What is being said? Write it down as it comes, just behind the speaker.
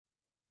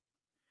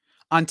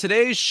On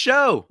today's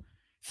show,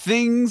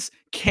 things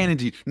can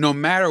indeed, no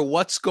matter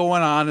what's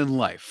going on in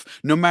life,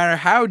 no matter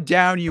how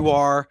down you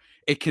are,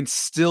 it can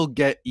still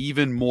get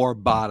even more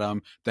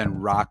bottom than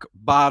rock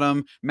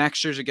bottom. Max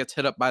Scherzer gets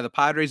hit up by the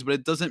Padres, but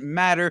it doesn't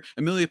matter.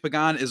 Emilio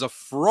Pagán is a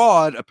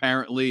fraud,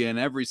 apparently, in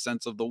every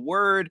sense of the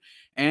word.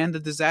 And the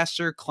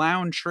disaster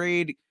clown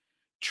trade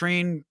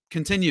train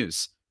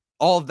continues.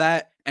 All of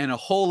that and a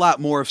whole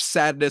lot more of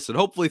sadness and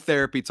hopefully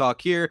therapy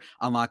talk here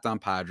on Locked On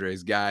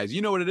Padres, guys.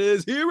 You know what it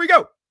is. Here we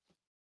go.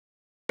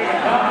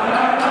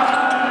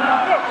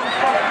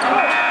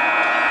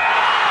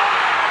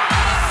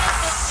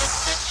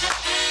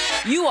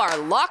 You are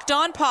Locked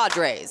On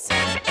Padres,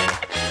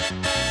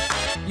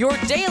 your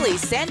daily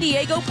San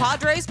Diego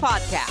Padres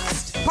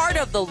podcast. Part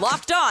of the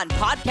Locked On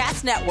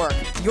Podcast Network,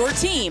 your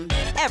team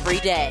every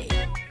day.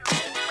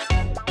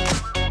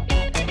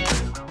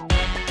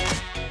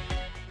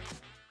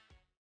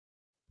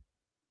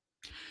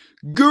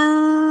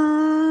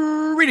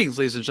 Greetings,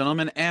 ladies and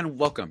gentlemen, and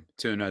welcome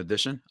to another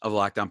edition of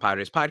Locked On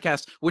Padres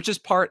podcast, which is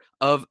part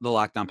of the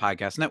Locked On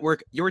Podcast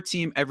Network, your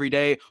team every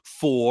day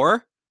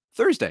for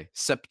Thursday,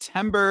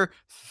 September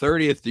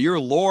 30th. Dear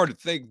Lord,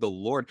 thank the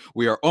Lord.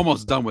 We are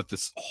almost done with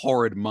this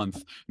horrid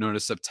month known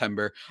as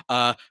September.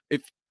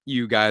 If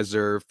you guys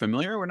are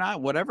familiar or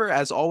not, whatever,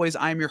 as always,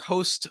 I'm your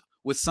host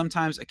with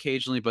sometimes,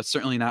 occasionally, but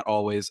certainly not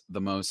always, the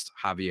most,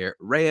 Javier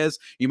Reyes.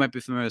 You might be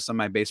familiar with some of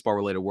my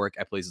baseball-related work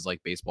at places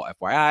like Baseball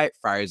FYI,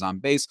 Friars on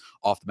Base,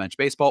 Off the Bench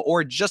Baseball,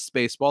 or just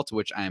baseball, to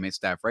which I am a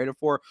staff writer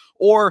for.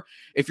 Or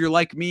if you're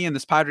like me and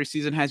this Padres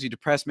season has you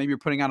depressed, maybe you're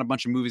putting out a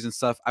bunch of movies and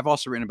stuff. I've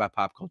also written about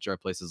pop culture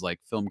at places like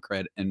Film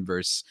Cred,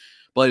 Inverse,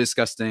 Bloody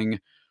Disgusting,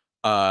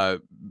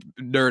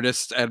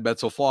 Nerdist, and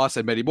Mental Floss,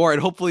 and many more, and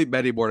hopefully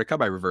many more to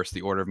come. I reversed the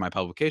order of my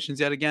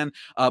publications yet again,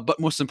 but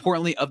most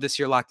importantly of this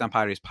here Locked On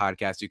Padres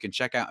podcast, you can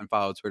check out and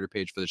follow the Twitter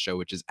page for the show,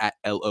 which is at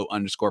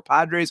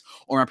 @LO_Padres,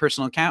 or my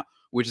personal account,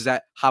 which is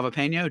at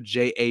Javipeno,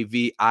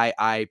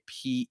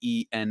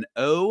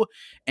 JAVIIPENO.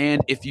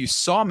 And if you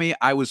saw me,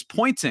 I was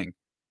pointing.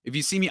 If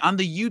you see me on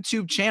the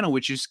YouTube channel,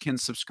 which you can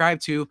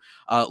subscribe to,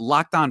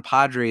 Locked On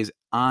Padres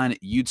on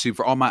YouTube.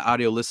 For all my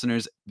audio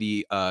listeners,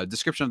 the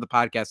description of the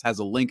podcast has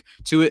a link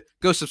to it.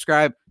 Go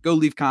subscribe, go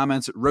leave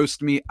comments,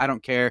 roast me. I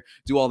don't care.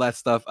 Do all that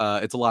stuff.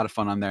 It's a lot of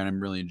fun on there, and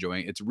I'm really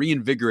enjoying it. It's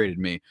reinvigorated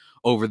me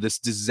over this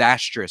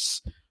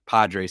disastrous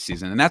Padres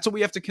season. And that's what we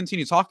have to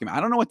continue talking about.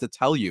 I don't know what to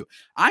tell you.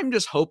 I'm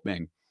just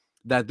hoping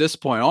that at this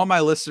point, all my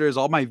listeners,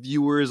 all my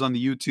viewers on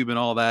the YouTube and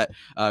all that,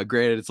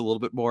 granted, it's a little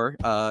bit more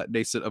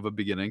nascent of a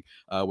beginning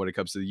when it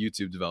comes to the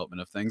YouTube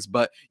development of things.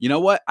 But you know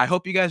what? I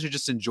hope you guys are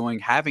just enjoying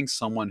having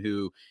someone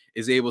who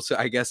is able to,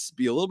 I guess,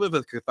 be a little bit of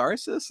a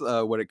catharsis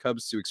when it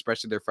comes to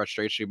expressing their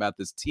frustration about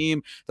this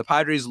team. The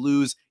Padres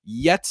lose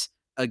yet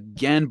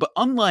again, but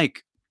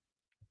unlike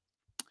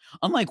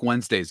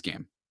Wednesday's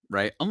game,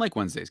 right? Unlike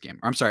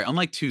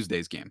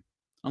Tuesday's game.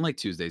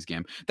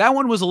 That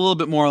one was a little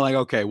bit more like,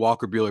 okay,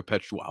 Walker Buehler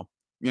pitched well.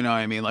 You know what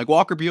I mean? Like,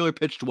 Walker Buehler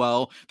pitched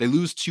well. They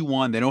lose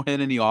 2-1. They don't hit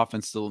any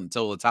offense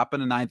until the top of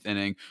the ninth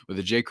inning with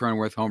a Jake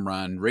Cronenworth home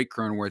run.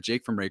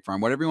 Jake from Rake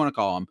Farm, whatever you want to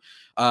call him.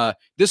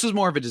 This was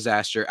more of a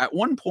disaster. At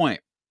one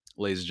point,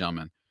 ladies and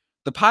gentlemen,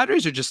 the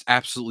Padres are just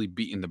absolutely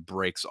beating the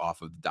brakes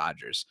off of the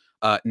Dodgers.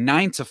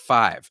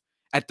 9-5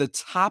 at the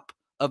top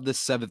of the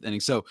seventh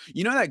inning. So,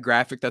 you know that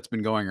graphic that's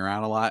been going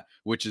around a lot,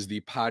 which is the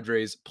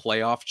Padres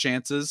playoff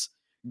chances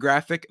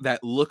graphic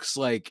that looks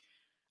like,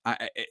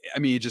 I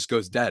mean, it just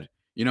goes dead.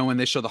 You know, when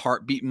they show the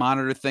heartbeat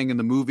monitor thing in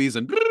the movies,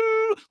 and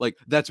like,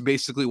 that's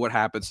basically what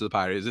happens to the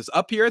Padres. It's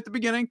up here at the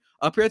beginning,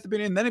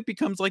 and then it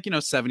becomes like,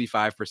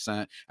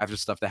 75% after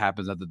stuff that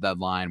happens at the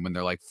deadline when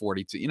they're like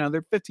 42,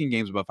 they're 15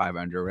 games above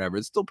 500 or whatever.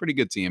 It's still a pretty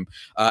good team.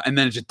 And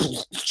then it just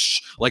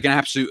like an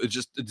absolute,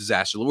 just a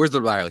disaster. Where's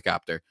the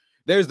helicopter?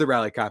 There's the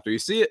rallycopter. You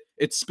see it?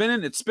 It's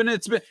spinning. It's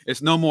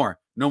no more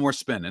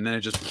spin. And then it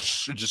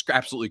just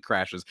absolutely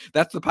crashes.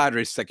 That's the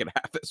Padres' second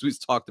half, as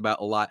we've talked about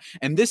a lot.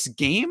 And this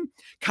game,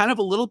 kind of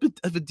a little bit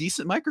of a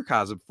decent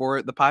microcosm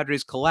for the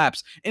Padres'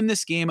 collapse. In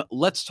this game,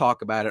 let's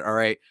talk about it. All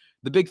right.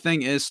 The big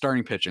thing is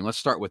starting pitching. Let's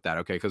start with that,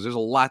 okay? Because there's a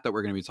lot that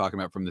we're going to be talking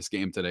about from this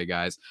game today,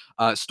 guys.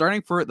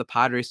 Starting for the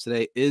Padres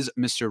today is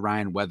Mr.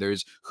 Ryan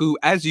Weathers, who,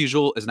 as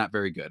usual, is not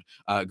very good.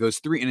 Goes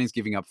 3 innings,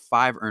 giving up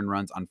 5 earned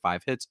runs on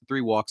 5 hits,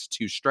 3 walks,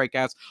 2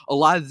 strikeouts. A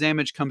lot of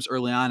damage comes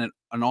early on,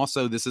 and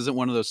also, this isn't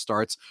one of those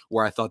starts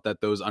where I thought that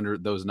those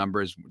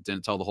numbers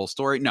didn't tell the whole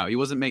story. No, he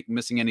wasn't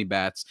missing any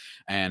bats,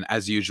 and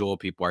as usual,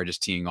 people are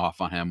just teeing off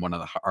on him. One of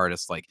the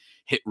hardest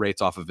hit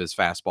rates off of his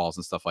fastballs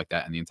and stuff like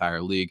that in the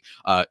entire league.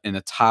 In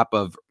the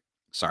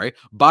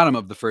bottom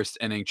of the first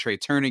inning, Trey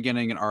Turner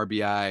getting an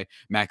RBI,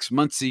 Max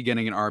Muncy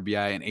getting an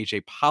RBI, and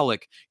AJ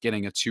Pollock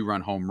getting a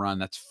 2-run home run.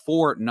 That's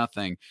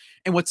 4-0.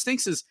 And what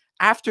stinks is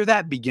after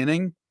that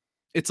beginning,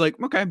 it's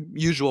like, okay,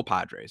 usual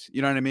Padres.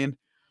 You know what I mean?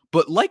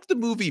 But like the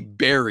movie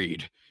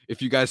Buried,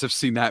 if you guys have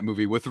seen that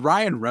movie with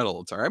Ryan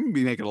Reynolds, I'm going to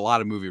be making a lot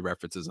of movie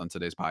references on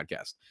today's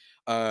podcast.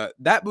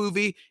 That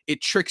movie,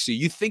 it tricks you.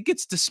 You think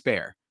it's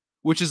despair,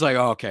 which is like,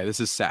 oh, okay, this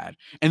is sad.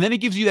 And then it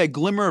gives you that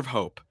glimmer of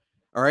hope.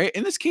 All right.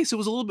 In this case, it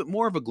was a little bit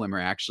more of a glimmer,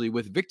 actually,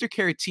 with Victor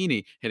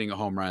Caratini hitting a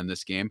home run in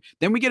this game.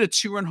 Then we get a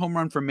 2-run home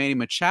run from Manny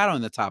Machado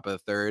in the top of the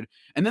third.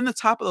 And then the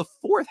top of the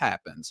fourth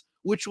happens,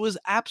 which was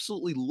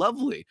absolutely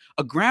lovely.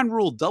 A ground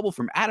rule double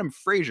from Adam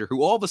Frazier,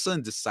 who all of a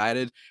sudden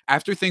decided,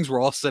 after things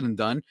were all said and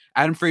done,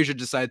 Adam Frazier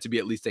decided to be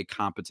at least a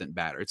competent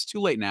batter. It's too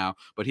late now,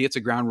 but he hits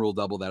a ground rule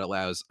double that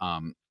allows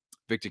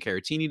Victor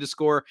Caratini to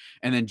score.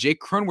 And then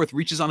Jake Cronenworth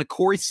reaches on a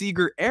Corey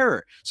Seager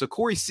error. So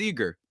Corey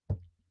Seager,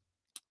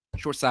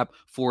 shortstop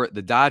for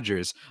the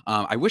Dodgers.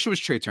 I wish it was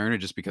Trey Turner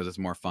just because it's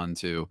more fun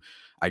to,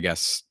 I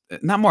guess,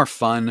 not more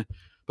fun,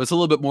 but it's a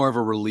little bit more of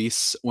a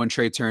release when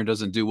Trey Turner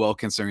doesn't do well,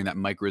 considering that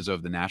Mike Rizzo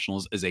of the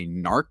Nationals is a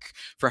narc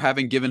for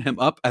having given him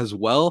up as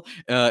well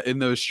in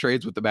those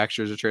trades with the Max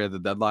Scherzer trade at the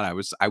deadline.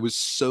 I was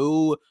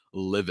so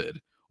livid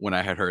when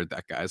I had heard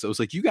that, guys. I was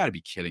like, you got to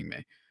be kidding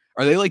me.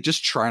 Are they like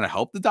just trying to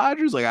help the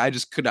Dodgers? Like, I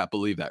just could not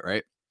believe that,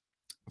 right?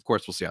 Of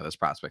course, we'll see how those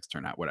prospects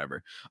turn out,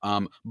 whatever.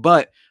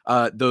 But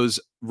those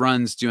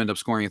runs do end up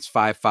scoring. It's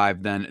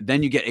 5-5 then.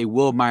 Then you get a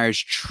Will Myers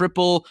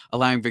triple,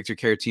 allowing Victor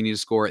Caratini to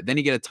score. Then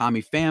you get a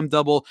Tommy Pham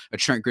double, a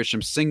Trent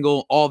Grisham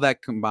single, all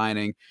that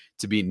combining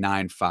to be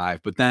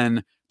 9-5. But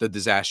then the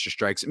disaster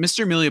strikes.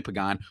 Mr. Emilio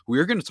Pagán, who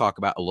we're going to talk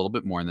about a little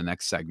bit more in the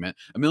next segment.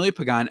 Emilio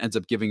Pagán ends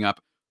up giving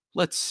up,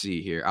 let's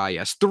see here.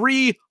 Yes,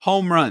 3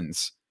 home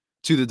runs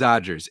to the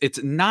Dodgers. It's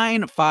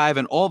 9-5,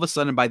 and all of a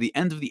sudden, by the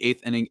end of the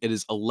 8th inning, it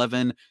is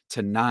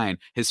 11-9.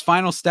 His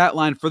final stat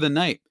line for the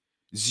night,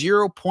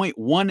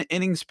 0.1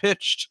 innings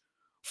pitched,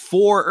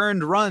 4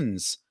 earned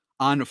runs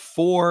on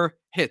 4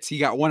 hits. He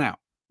got 1 out.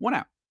 1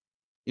 out.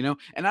 You know,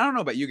 and I don't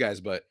know about you guys,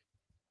 but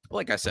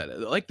like I said,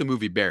 like the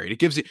movie Buried, it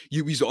gives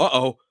you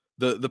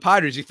the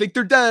Padres, you think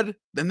they're dead,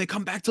 then they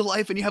come back to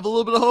life and you have a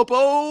little bit of hope.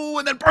 Oh,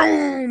 and then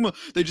boom,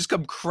 they just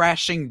come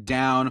crashing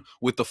down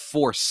with the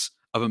force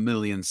of a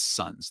million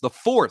suns, the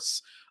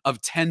force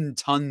of 10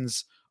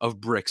 tons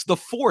of bricks, the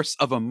force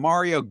of a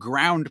Mario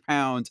ground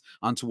pound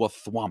onto a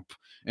thwomp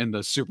in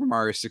the Super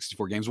Mario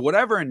 64 games.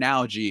 Whatever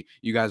analogy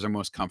you guys are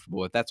most comfortable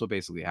with, that's what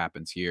basically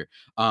happens here.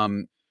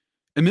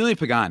 Emilio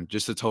Pagán,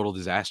 just a total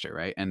disaster,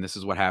 right? And this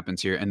is what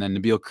happens here. And then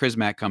Nabil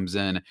Crismatt comes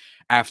in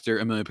after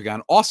Emilio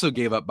Pagán also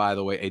gave up, by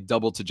the way, a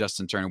double to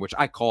Justin Turner, which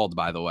I called,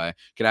 by the way.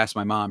 Could ask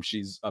my mom.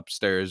 She's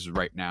upstairs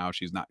right now.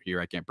 She's not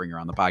here. I can't bring her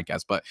on the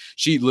podcast. But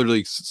she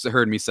literally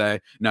heard me say,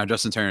 no,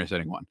 Justin Turner is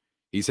hitting one.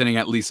 He's hitting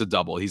at least a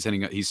double. He's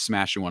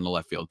smashing one to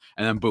left field.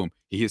 And then boom,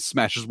 he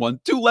smashes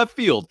one to left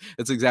field.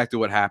 That's exactly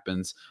what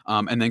happens.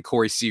 And then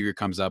Corey Seager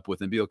comes up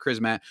with Nabil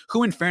Crismatt,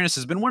 who in fairness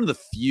has been one of the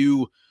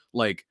few,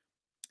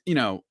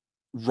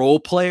 role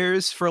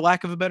players, for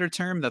lack of a better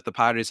term, that the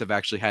Padres have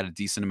actually had a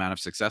decent amount of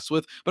success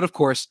with. But of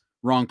course,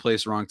 wrong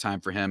place, wrong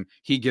time for him.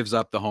 He gives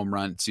up the home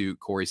run to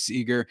Corey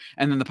Seager,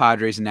 and then the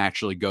Padres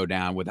naturally go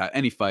down without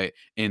any fight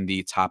in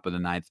the top of the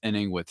 9th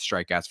inning with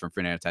strikeouts from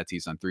Fernando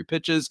Tatis on 3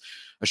 pitches,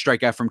 a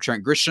strikeout from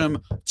Trent Grisham,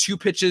 2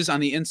 pitches on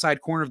the inside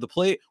corner of the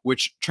plate,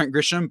 which Trent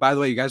Grisham, by the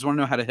way, you guys want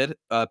to know how to hit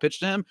pitch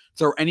to him?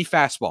 Throw any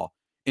fastball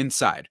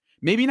inside.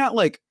 Maybe not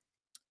like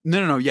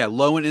No. Yeah,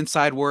 low and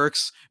inside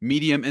works,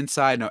 medium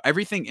inside. No,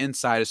 everything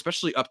inside,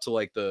 especially up to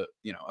like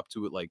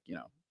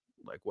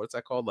what's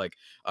that called? Like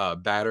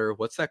batter.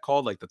 What's that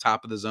called? Like the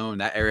top of the zone,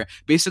 that area.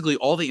 Basically,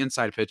 all the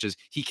inside pitches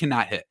he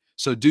cannot hit.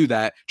 So do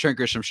that. Trent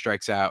Grisham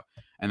strikes out,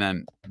 and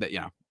then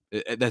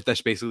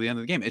that's basically the end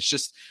of the game. It's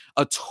just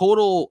a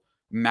total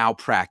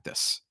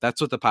malpractice.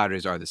 That's what the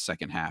Padres are this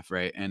second half,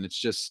 right? And it's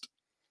just,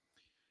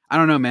 I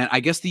don't know, man.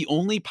 I guess the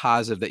only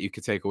positive that you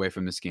could take away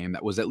from this game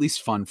that was at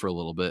least fun for a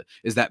little bit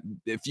is that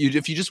if you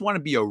just want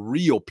to be a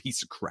real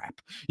piece of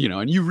crap,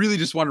 and you really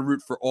just want to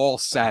root for all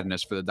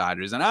sadness for the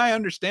Dodgers, and I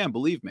understand,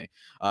 believe me,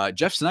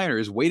 Jeff Snyder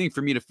is waiting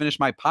for me to finish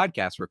my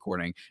podcast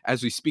recording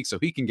as we speak so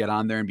he can get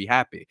on there and be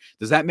happy.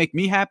 Does that make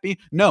me happy?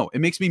 No,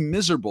 it makes me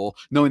miserable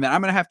knowing that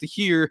I'm going to have to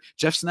hear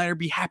Jeff Snyder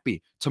be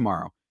happy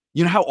tomorrow.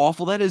 You know how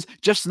awful that is?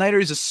 Jeff Snyder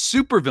is a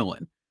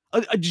supervillain.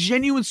 A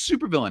genuine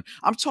supervillain.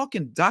 I'm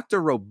talking Dr.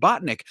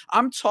 Robotnik.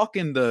 I'm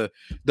talking the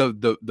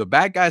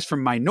bad guys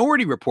from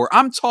Minority Report.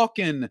 I'm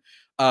talking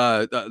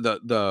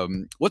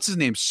what's his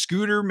name?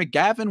 Scooter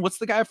McGavin. What's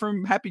the guy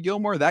from Happy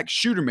Gilmore? That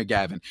Shooter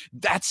McGavin.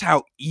 That's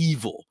how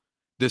evil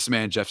this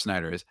man Jeff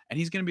Snyder is, and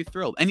he's going to be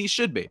thrilled, and he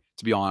should be,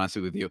 to be honest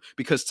with you,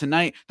 because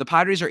tonight the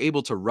Padres are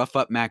able to rough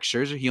up Max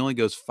Scherzer. He only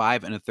goes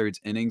 5 1/3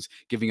 innings,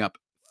 giving up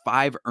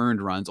 5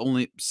 earned runs,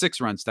 only 6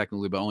 runs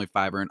technically, but only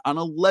 5 earned on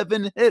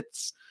 11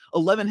 hits.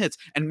 11 hits.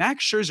 And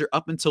Max Scherzer,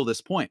 up until this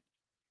point,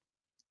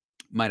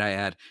 might I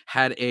add,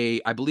 had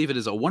I believe it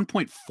is a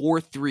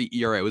 1.43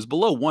 ERA. It was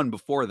below 1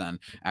 before then,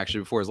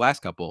 actually, before his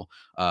last couple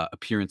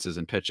appearances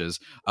and pitches.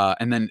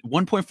 And then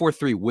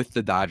 1.43 with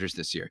the Dodgers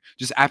this year.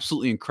 Just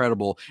absolutely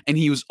incredible. And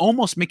he was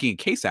almost making a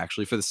case,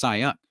 actually, for the Cy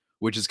Young,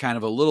 which is kind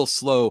of a little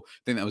slow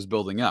thing that was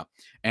building up.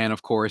 And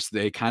of course,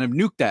 they kind of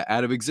nuked that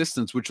out of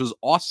existence, which was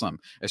awesome,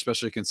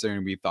 especially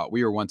considering we thought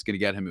we were once going to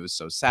get him. It was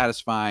so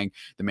satisfying.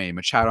 The Manny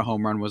Machado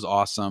home run was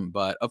awesome.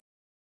 But of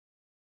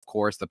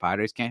course, the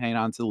Padres can't hang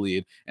on to the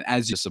lead. And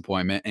as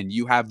disappointment, and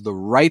you have the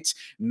right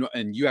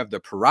and you have the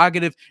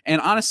prerogative.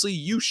 And honestly,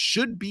 you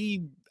should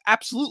be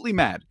absolutely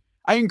mad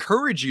I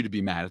encourage you to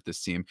be mad at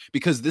this team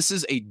because this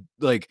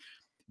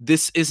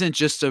isn't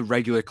just a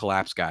regular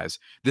collapse, guys.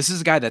 This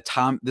is a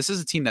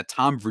team that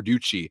Tom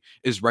Verducci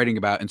is writing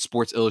about in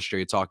Sports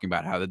Illustrated, talking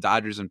about how the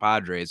Dodgers and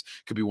Padres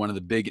could be one of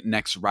the big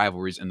next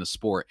rivalries in the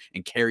sport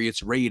and carry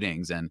its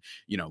ratings and,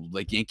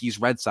 like Yankees,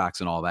 Red Sox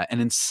and all that.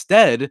 And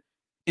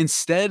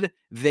instead,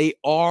 they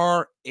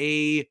are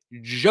a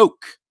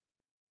joke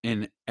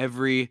in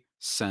every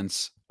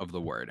sense of the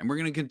word. And we're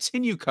going to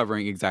continue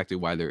covering exactly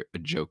why they're a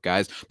joke,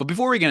 guys. But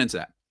before we get into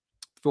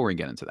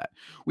that,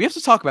 we have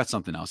to talk about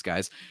something else,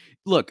 guys.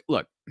 Look,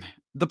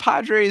 the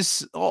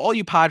Padres, all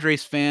you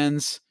Padres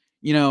fans,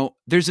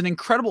 there's an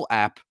incredible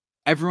app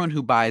everyone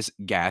who buys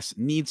gas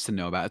needs to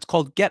know about. It's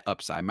called Get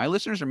Upside. My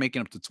listeners are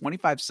making up to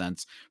 25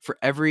 cents for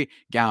every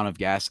gallon of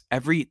gas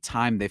every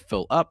time they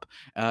fill up.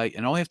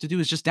 And all you have to do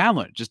is just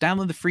download it. Just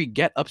download the free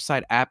Get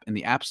Upside app in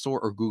the App Store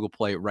or Google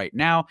Play right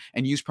now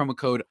and use promo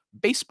code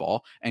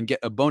BASEBALL and get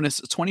a bonus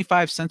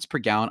 25 cents per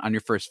gallon on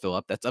your first fill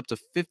up. That's up to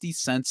 50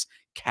 cents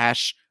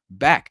cash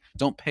back.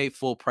 Don't pay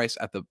full price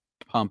at the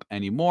pump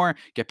anymore.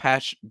 Get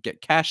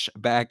cash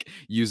back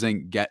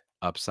using Get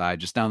Upside.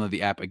 Just download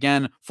the app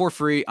again for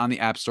free on the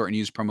App Store and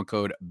use promo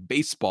code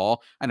BASEBALL.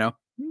 I know,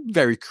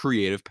 very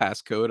creative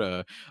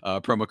passcode,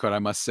 promo code, I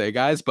must say,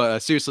 guys. But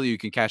seriously, you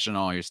can cash in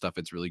all your stuff.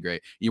 It's really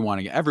great.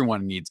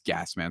 Everyone needs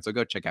gas, man. So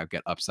go check out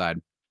Get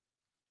Upside.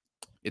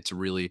 It's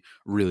really,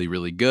 really,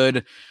 really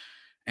good.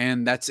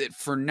 And that's it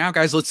for now,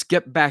 guys. Let's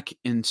get back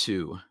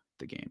into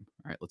the game.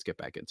 All right, let's get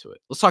back into it.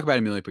 Let's talk about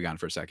Emilio Pagán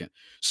for a second.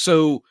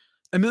 So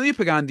Emilio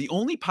Pagán, the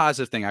only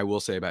positive thing I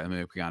will say about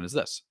Emilio Pagán is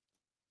this.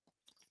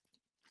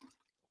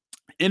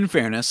 In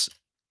fairness,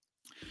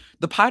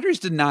 the Padres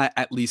did not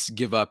at least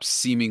give up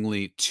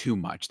seemingly too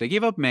much. They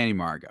gave up Manny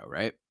Machado,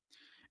 right?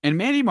 And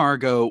Manny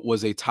Machado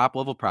was a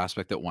top-level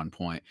prospect at one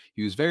point.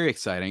 He was very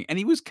exciting, and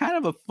he was kind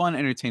of a fun,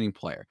 entertaining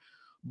player.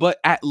 But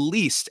at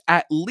least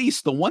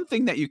the one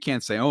thing that you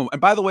can't say, oh,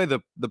 and by the way,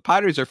 the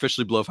Padres are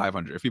officially below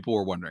 500, if people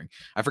were wondering.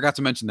 I forgot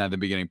to mention that in the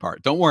beginning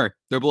part. Don't worry,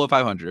 they're below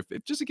 500,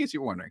 if just in case you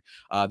were wondering.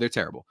 They're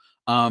terrible.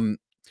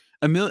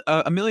 Emilio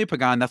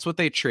Pagán, that's what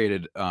they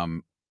traded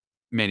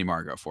Manny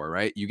Machado for,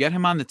 right? You get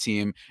him on the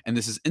team, and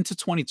this is into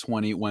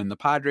 2020 when the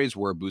Padres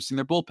were boosting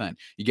their bullpen.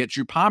 You get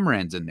Drew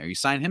Pomeranz in there. You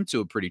sign him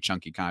to a pretty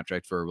chunky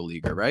contract for a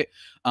reliever, right?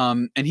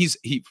 And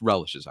he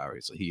relishes,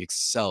 obviously. He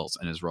excels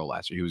in his role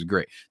last year. He was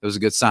great. That was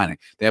a good signing.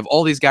 They have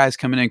all these guys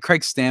coming in.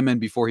 Craig Stammen,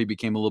 before he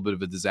became a little bit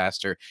of a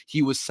disaster,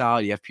 he was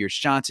solid. You have Pierce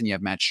Johnson. You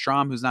have Matt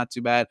Strahm, who's not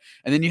too bad.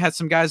 And then you had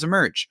some guys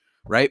emerge,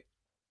 right?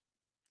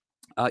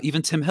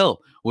 Even Tim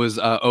Hill was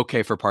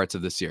okay for parts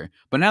of this year.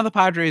 But now the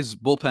Padres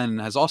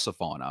bullpen has also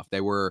fallen off. They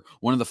were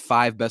one of the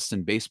 5 best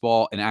in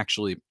baseball. And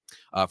actually,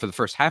 for the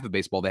first half of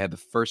baseball, they had the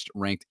first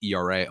ranked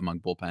ERA among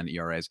bullpen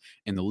ERAs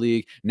in the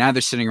league. Now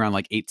they're sitting around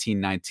like 18,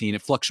 19.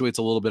 It fluctuates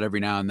a little bit every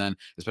now and then,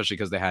 especially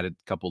because they had a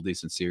couple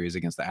decent series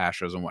against the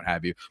Astros and what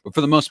have you. But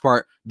for the most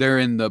part, they're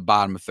in the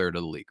bottom third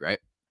of the league, right?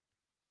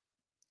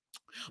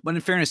 But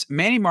in fairness,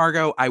 Manny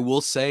Machado, I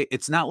will say,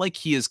 it's not like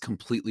he has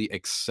completely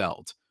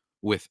excelled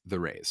with the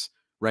Rays.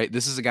 Right.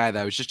 This is a guy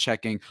that I was just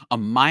checking a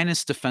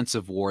minus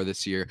defensive WAR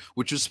this year,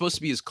 which was supposed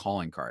to be his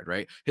calling card.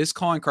 Right. His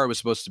calling card was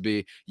supposed to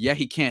be, yeah,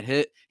 he can't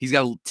hit. He's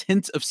got a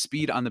tint of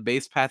speed on the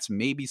base paths,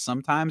 maybe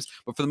sometimes.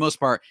 But for the most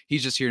part,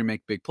 he's just here to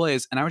make big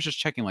plays. And I was just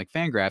checking like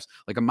Fangraphs,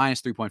 like a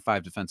minus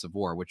 3.5 defensive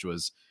WAR, which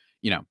was,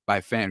 by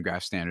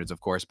Fangraph standards, of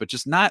course, but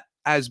just not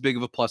as big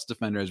of a plus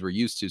defender as we're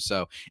used to.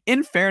 So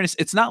in fairness,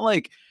 it's not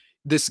like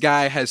this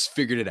guy has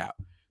figured it out.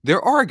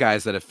 There are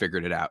guys that have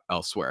figured it out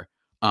elsewhere.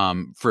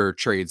 For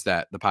trades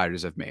that the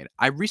Padres have made.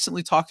 I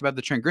recently talked about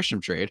the Trent Grisham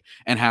trade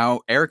and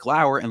how Eric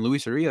Lauer and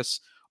Luis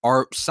Urias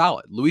are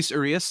solid. Luis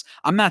Urias,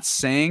 I'm not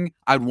saying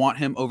I'd want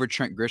him over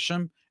Trent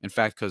Grisham. In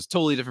fact, because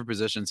totally different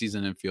positions. He's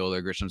an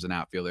infielder, Grisham's an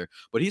outfielder,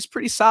 but he's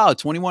pretty solid.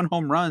 21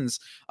 home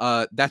runs.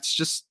 That's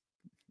just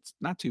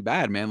not too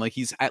bad, man. Like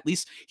he's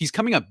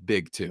coming up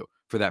big too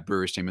for that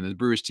Brewers team. And the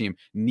Brewers team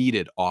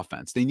needed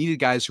offense. They needed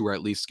guys who were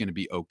at least going to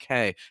be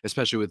okay,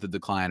 especially with the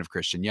decline of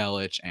Christian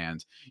Yelich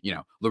and,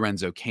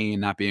 Lorenzo Cain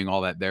not being all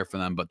that there for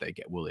them. But they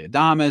get Willy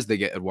Adames, they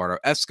get Eduardo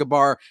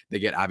Escobar, they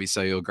get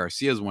Avisaíl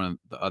Garcia, as one of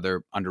the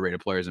other underrated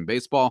players in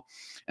baseball.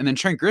 And then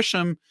Trent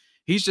Grisham,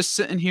 he's just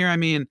sitting here. I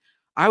mean,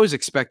 I was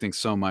expecting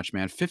so much,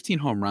 man. 15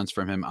 home runs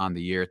from him on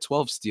the year,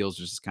 12 steals,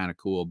 which is kind of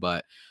cool,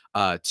 but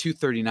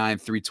 239,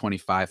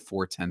 325,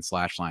 410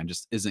 slash line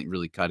just isn't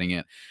really cutting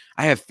it.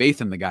 I have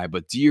faith in the guy,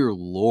 but dear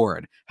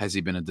Lord, has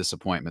he been a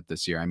disappointment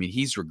this year. I mean,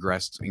 he's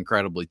regressed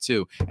incredibly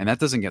too, and that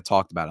doesn't get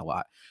talked about a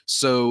lot.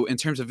 So in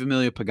terms of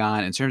Emilio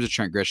Pagán, in terms of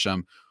Trent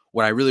Grisham,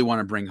 what I really want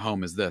to bring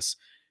home is this.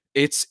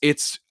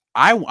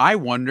 I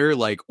wonder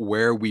like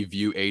where we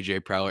view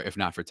AJ Preller if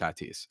not for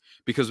Tatis,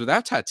 because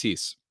without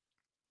Tatis,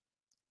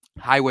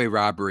 highway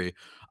robbery,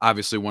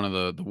 obviously one of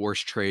the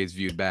worst trades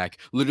viewed back.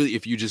 Literally,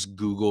 if you just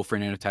Google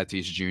Fernando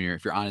Tatis Jr.,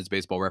 if you're on his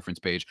baseball reference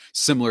page,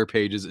 similar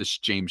pages as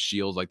James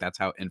Shields, like that's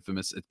how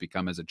infamous it's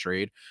become as a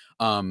trade.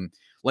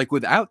 Like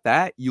without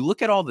that, you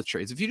look at all the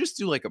trades. If you just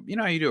do like,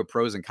 you do a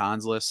pros and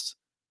cons list,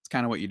 it's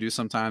kind of what you do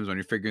sometimes when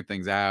you're figuring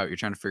things out. You're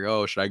trying to figure,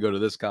 oh, should I go to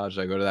this college?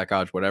 Should I go to that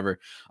college? Whatever.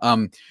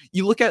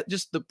 You look at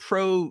just the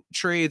pro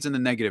trades and the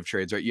negative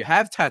trades, right? You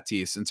have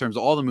Tatis in terms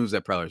of all the moves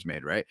that Preller's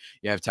made, right?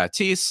 You have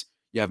Tatis,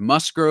 you have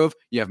Musgrove,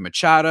 you have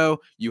Machado,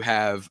 you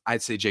have,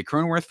 I'd say, Jay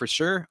Cronenworth for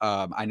sure.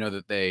 I know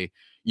that they,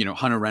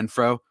 Hunter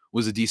Renfroe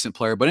was a decent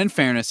player, but in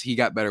fairness, he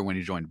got better when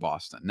he joined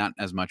Boston. Not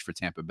as much for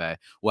Tampa Bay.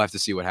 We'll have to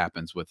see what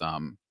happens with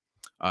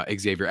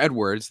Xavier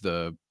Edwards,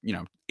 the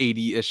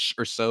 80-ish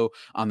or so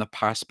on the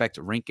prospect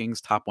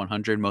rankings, top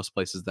 100, most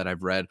places that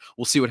I've read.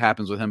 We'll see what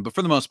happens with him. But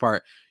for the most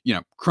part,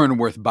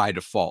 Cronenworth by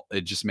default,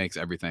 it just makes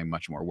everything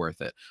much more worth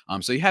it.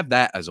 So you have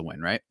that as a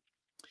win, right?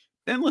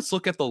 Then let's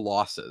look at the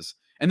losses.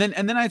 And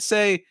then I'd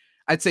say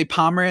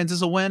Pomeranz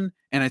is a win,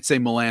 and I'd say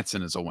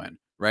Melanson is a win,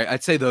 right?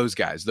 I'd say those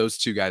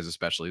two guys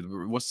especially,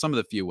 was some of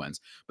the few wins.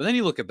 But then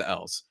you look at the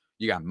L's.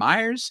 You got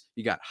Myers,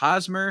 you got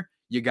Hosmer,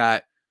 you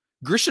got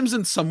Grisham's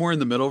in somewhere in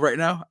the middle right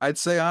now, I'd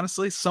say,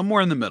 honestly,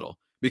 somewhere in the middle.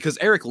 Because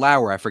Eric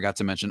Lauer, I forgot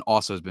to mention,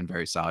 also has been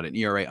very solid, an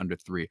ERA under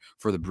 3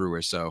 for the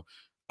Brewers. So,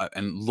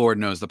 and Lord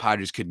knows the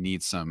Padres could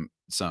need some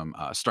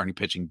starting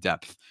pitching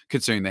depth,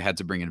 considering they had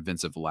to bring in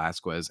Vincent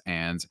Velasquez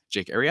and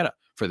Jake Arrieta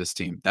for this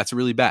team. That's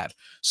really bad.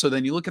 So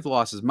then you look at the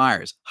losses: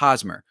 Myers,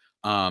 Hosmer,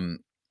 Tommy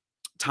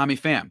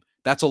Pham.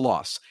 That's a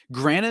loss.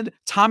 Granted,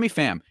 Tommy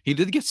Pham, he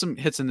did get some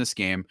hits in this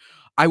game.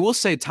 I will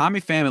say Tommy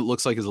Pham, it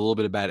looks like, is a little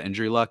bit of bad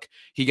injury luck.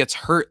 He gets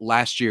hurt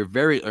last year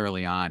very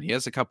early on. He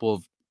has a couple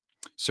of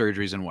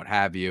surgeries and what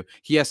have you.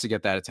 He has to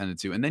get that attended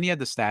to. And then he had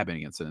the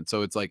stabbing incident.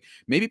 So it's like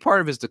maybe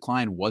part of his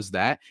decline was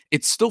that.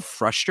 It's still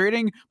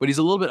frustrating, but he's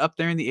a little bit up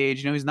there in the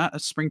age. He's not a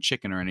spring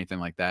chicken or anything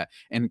like that.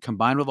 And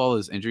combined with all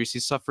those injuries he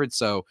suffered,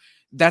 so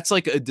that's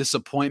like a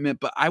disappointment,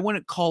 but I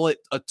wouldn't call it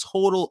a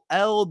total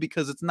L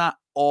because it's not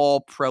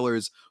all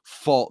Preller's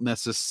fault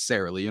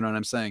necessarily. You know what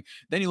I'm saying?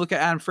 Then you look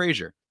at Adam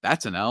Frazier.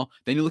 That's an L.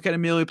 Then you look at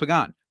Emilio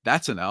Pagán.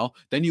 That's an L.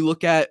 Then you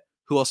look at,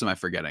 who else am I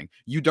forgetting?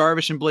 Yu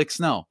Darvish and Blake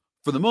Snell.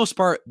 For the most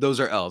part, those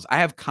are L's. I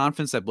have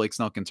confidence that Blake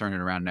Snell can turn it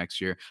around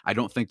next year. I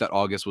don't think that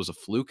August was a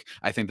fluke.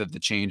 I think that the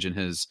change in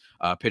his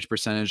pitch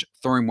percentage,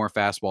 throwing more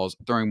fastballs,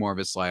 throwing more of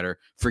his slider,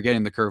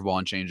 forgetting the curveball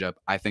and changeup,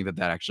 I think that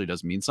actually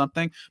does mean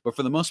something. But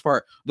for the most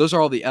part, those are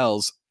all the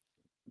L's.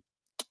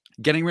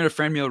 Getting rid of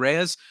Franmil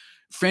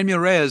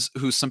Reyes,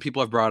 who some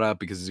people have brought up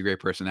because he's a great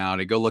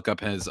personality. Go look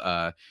up his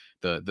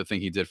the thing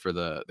he did for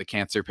the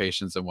cancer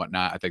patients and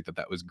whatnot. I think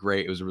that was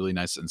great. It was a really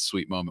nice and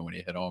sweet moment when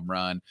he hit a home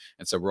run.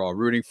 And so we're all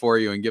rooting for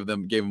you and gave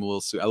him a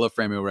little suit. I love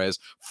Franmil Reyes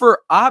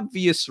for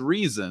obvious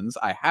reasons.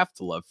 I have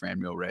to love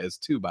Franmil Reyes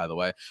too, by the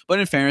way.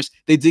 But in fairness,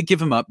 they did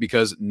give him up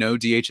because no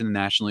DH in the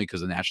National League because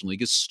the National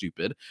League is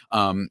stupid.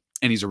 And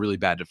he's a really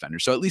bad defender.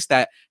 So at least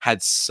that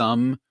had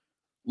some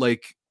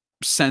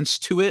sense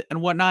to it and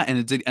whatnot, and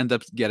it did end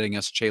up getting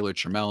us Taylor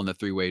Trammell in the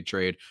 3-way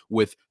trade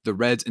with the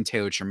Reds, and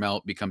Taylor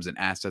Trammell becomes an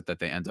asset that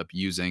they end up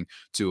using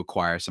to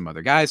acquire some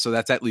other guys. So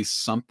that's at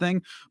least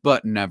something,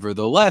 but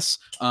nevertheless,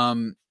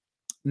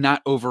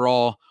 not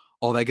overall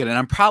all that good. And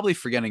I'm probably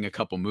forgetting a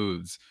couple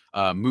moves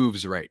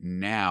right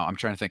now. I'm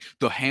trying to think.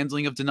 The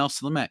handling of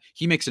Dinelson Lamet.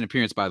 He makes an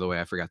appearance, by the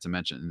way, I forgot to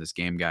mention in this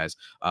game, guys.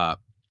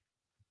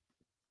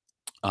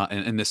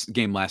 In this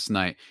game last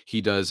night, he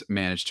does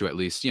manage to at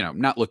least,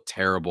 not look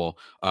terrible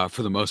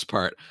for the most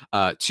part.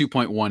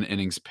 2.1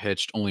 innings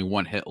pitched, only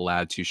 1 hit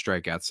allowed, 2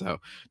 strikeouts. So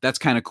that's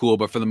kind of cool.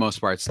 But for the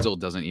most part, it still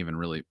doesn't even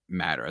really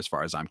matter as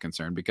far as I'm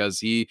concerned because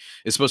he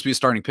is supposed to be a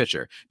starting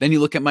pitcher. Then you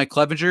look at Mike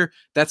Clevenger.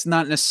 That's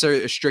not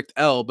necessarily a strict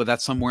L, but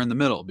that's somewhere in the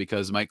middle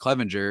because Mike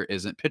Clevenger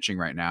isn't pitching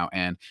right now.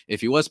 And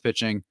if he was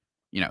pitching,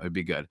 it'd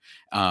be good.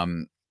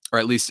 Or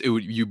at least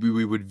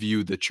we would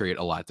view the trade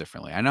a lot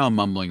differently. I know I'm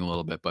mumbling a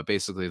little bit, but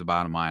basically the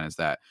bottom line is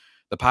that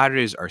the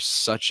Padres are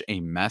such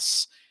a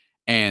mess.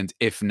 And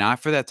if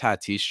not for that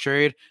Tatis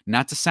trade,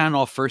 not to sound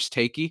all first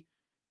takey,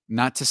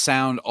 not to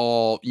sound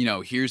all,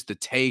 here's the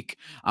take,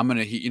 I'm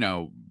going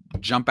to,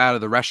 jump out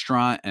of the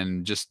restaurant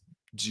and just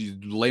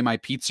lay my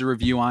pizza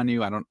review on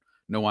you. I don't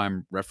know why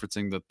I'm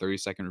referencing the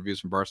 30-second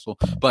reviews from Barstool,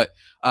 but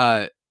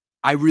I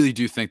really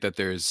do think that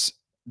there's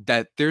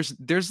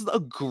a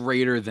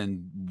greater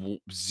than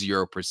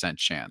 0%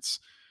 chance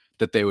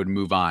that they would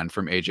move on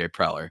from AJ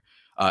Preller,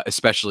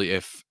 especially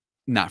if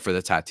not for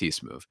the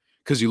Tatis move.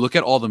 Because you look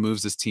at all the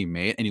moves this team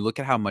made and you look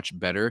at how much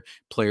better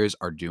players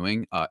are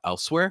doing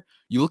elsewhere.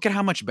 You look at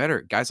how much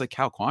better guys like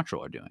Cal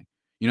Quantrill are doing.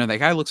 That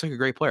guy looks like a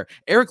great player.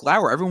 Eric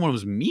Lauer, everyone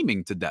was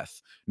memeing to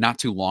death not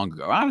too long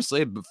ago.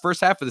 Honestly, the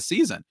first half of the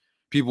season,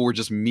 people were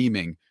just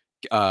memeing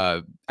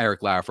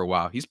Eric Lauer for a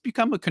while. He's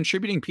become a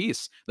contributing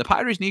piece. The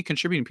Padres need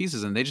contributing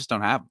pieces, and they just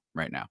don't have them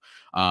right now.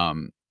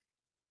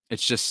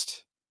 It's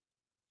just,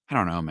 I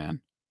don't know,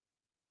 man.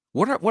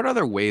 What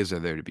other ways are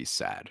there to be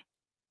sad?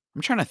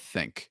 I'm trying to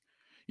think.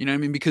 You know what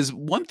I mean? Because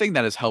one thing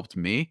that has helped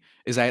me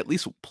is I at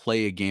least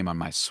play a game on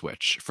my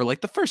Switch for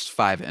the first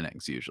 5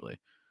 innings usually.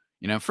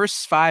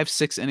 First 5,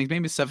 6 innings,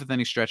 maybe 7th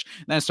inning stretch.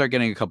 Then I start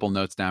getting a couple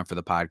notes down for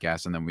the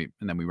podcast, and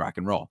then we rock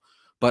and roll.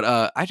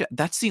 But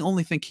that's the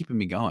only thing keeping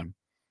me going.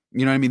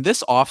 You know what I mean?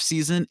 This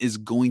offseason is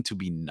going to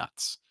be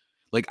nuts.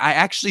 I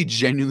actually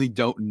genuinely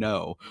don't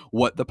know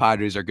what the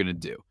Padres are going to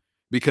do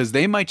because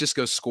they might just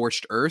go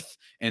scorched earth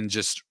and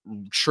just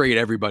trade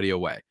everybody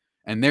away.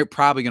 And they're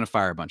probably going to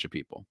fire a bunch of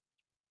people.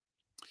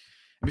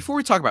 And before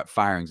we talk about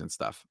firings and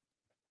stuff,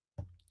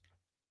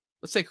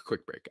 let's take a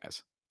quick break,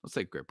 guys. Let's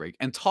take a quick break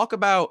and talk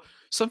about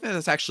something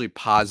that's actually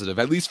positive,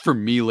 at least for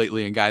me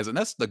lately. And guys, and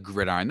that's the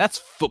gridiron. That's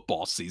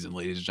football season,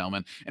 ladies and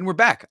gentlemen. And we're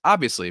back,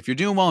 obviously. If you're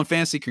doing well in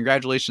fantasy,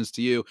 congratulations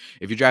to you.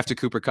 If you drafted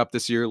Cooper Kupp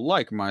this year,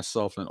 like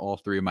myself in all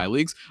 3 of my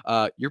leagues,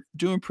 you're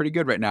doing pretty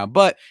good right now.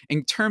 But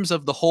in terms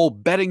of the whole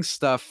betting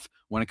stuff,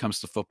 when it comes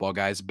to football,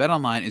 guys,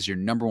 BetOnline is your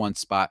 #1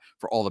 spot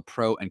for all the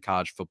pro and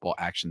college football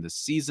action this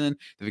season.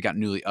 They've got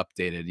newly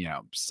updated,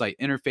 site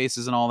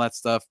interfaces and all that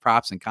stuff,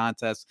 props and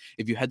contests.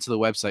 If you head to the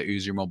website or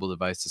use your mobile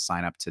device to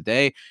sign up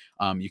today,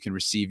 you can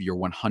receive your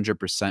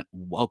 100%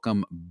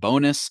 welcome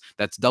bonus.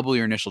 That's double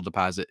your initial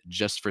deposit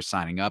just for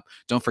signing up.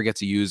 Don't forget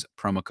to use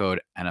promo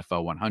code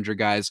NFL100,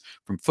 guys.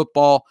 From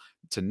football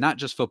to not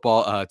just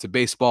football, to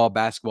baseball,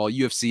 basketball,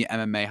 UFC,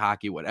 MMA,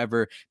 hockey,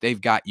 whatever,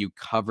 they've got you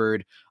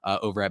covered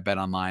over at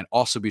BetOnline.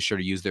 Also, be sure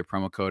to use their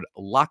promo code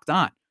Locked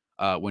On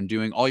when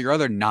doing all your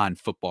other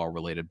non-football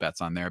related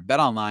bets on there.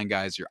 BetOnline,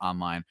 guys, your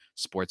online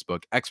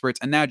sportsbook experts.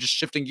 And now, just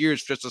shifting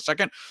gears for just a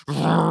second,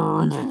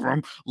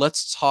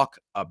 let's talk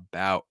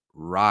about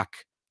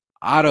Rock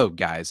Auto,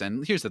 guys.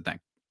 And here's the thing.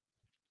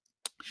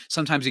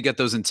 Sometimes you get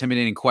those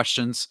intimidating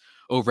questions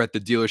over at the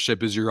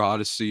dealership. Is your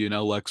Odyssey an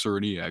LX or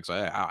an EX?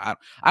 I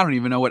don't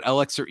even know what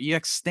LX or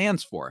EX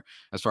stands for,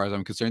 as far as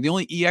I'm concerned. The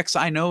only EX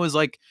I know is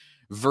like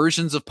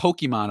versions of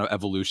Pokemon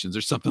evolutions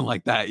or something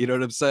like that. You know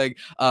what I'm saying?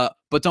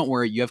 But don't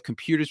worry, you have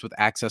computers with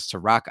access to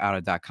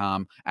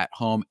rockauto.com at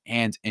home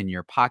and in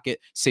your pocket.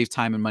 Save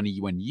time and money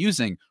when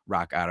using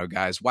Rock Auto,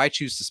 guys. Why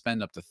choose to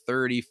spend up to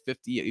 30,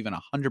 50, even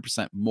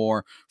 100%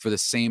 more for the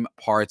same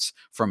parts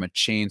from a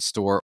chain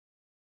store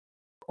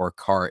or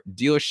car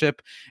dealership?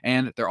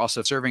 And they're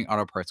also serving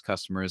auto parts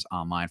customers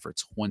online for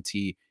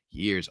 20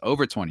 years,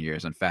 over 20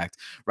 years. In fact,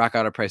 Rock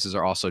Auto prices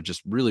are also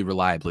just really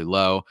reliably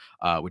low,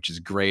 which is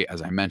great.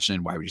 As I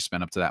mentioned, why would you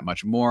spend up to that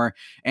much more?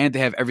 And they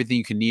have everything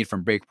you can need,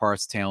 from brake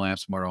parts, tail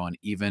lamps, motor oil, and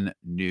even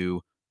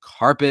new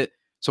carpet.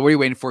 So what are you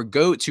waiting for?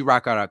 Go to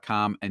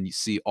rockauto.com and you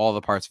see all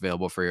the parts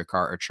available for your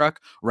car or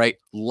truck, right?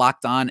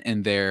 Locked On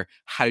in their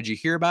 "How did you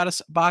hear about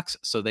us" box,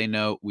 so they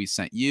know we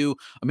sent you.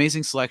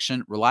 Amazing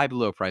selection, reliably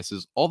low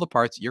prices, all the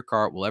parts your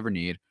car will ever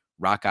need.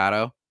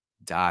 rockauto.com.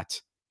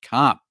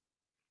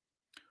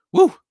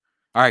 Woo!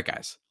 All right,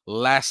 guys.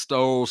 Last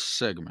old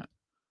segment.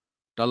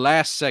 The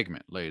last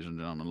segment, ladies and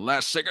gentlemen.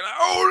 Last segment.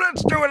 Oh,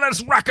 let's do it.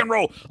 Let's rock and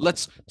roll.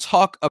 Let's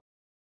talk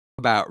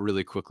about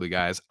really quickly,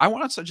 guys. I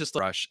want to just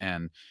rush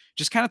and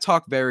just kind of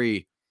talk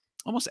very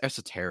almost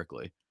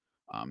esoterically,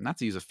 not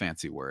to use a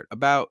fancy word,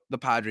 about the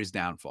Padres'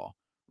 downfall,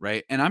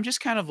 right? And I'm just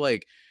kind of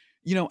like,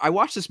 I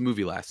watched this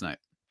movie last night.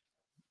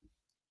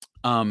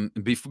 A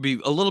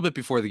little bit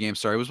before the game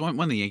started. It was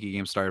when the Yankee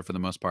game started for the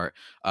most part,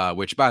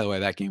 which, by the way,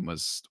 that game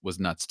was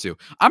nuts too.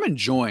 I'm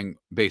enjoying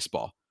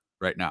baseball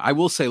right now. I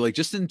will say, like,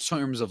 just in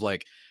terms of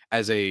like,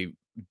 as a,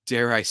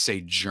 dare I say,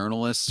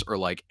 journalist or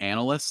like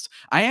analyst,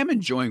 I am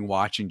enjoying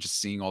watching,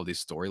 just seeing all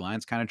these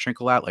storylines kind of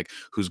trickle out, like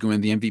who's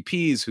going to win the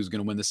MVPs, who's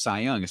going to win the Cy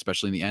Young,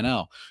 especially in the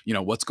NL.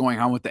 What's going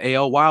on with the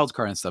AL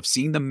wildcard and stuff.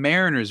 Seeing the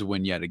Mariners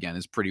win yet again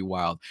is pretty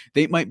wild.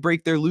 They might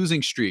break their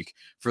losing streak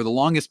for the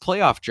longest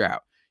playoff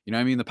drought.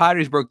 The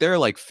Padres broke their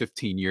like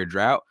 15-year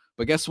drought,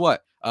 but guess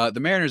what? The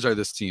Mariners are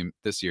this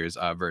year's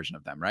version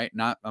of them, right?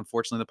 Not,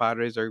 unfortunately, the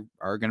Padres are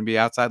going to be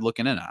outside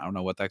looking in. I don't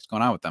know what the heck's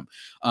going on with them.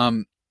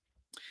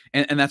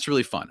 And that's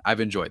really fun.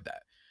 I've enjoyed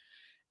that.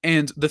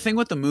 And the thing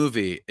with the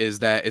movie is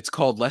that it's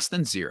called Less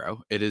Than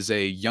Zero. It is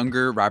a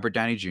younger Robert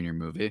Downey Jr.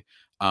 movie.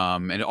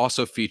 And it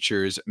also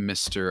features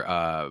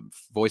Mr.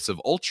 Voice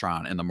of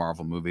Ultron in the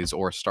Marvel movies,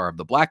 or star of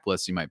the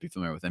Blacklist. You might be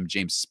familiar with him,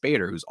 James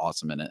Spader, who's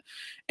awesome in it.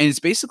 And it's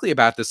basically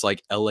about this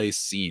like LA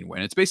scene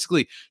when it's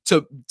basically,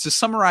 to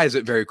summarize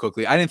it very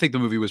quickly, I didn't think the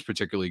movie was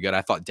particularly good.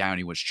 I thought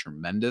Downey was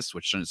tremendous,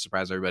 which shouldn't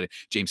surprise everybody.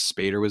 James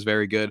Spader was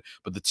very good,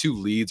 but the two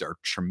leads are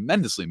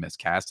tremendously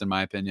miscast, in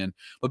my opinion.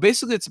 But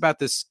basically, it's about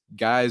this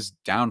guy's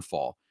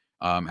downfall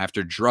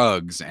after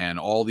drugs and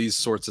all these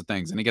sorts of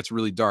things. And it gets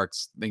really dark,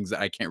 things that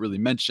I can't really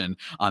mention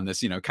on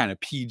this, kind of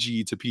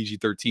PG to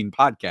PG-13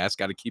 podcast.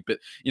 Got to keep it,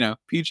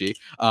 PG.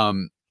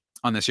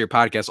 On this here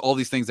podcast, all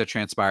these things that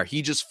transpire,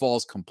 he just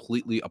falls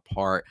completely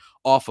apart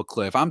off a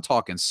cliff. I'm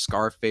talking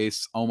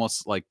Scarface,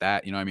 almost like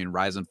that,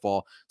 rise and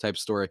fall type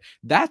story.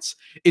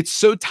 It's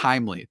so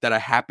timely that I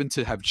happened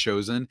to have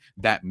chosen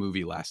that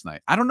movie last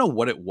night. I don't know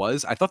what it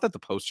was. I thought that the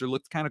poster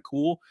looked kind of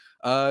cool.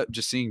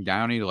 Just seeing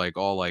Downey like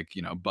all like,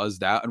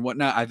 buzzed out and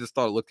whatnot. I just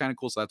thought it looked kind of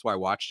cool. So that's why I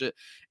watched it.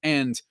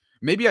 And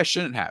maybe I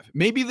shouldn't have.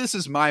 Maybe this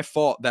is my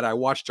fault that I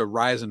watched a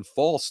rise and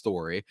fall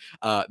story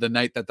the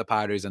night that the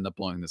Padres end up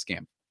blowing this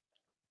game.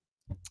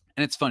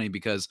 And it's funny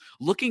because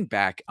looking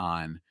back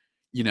on,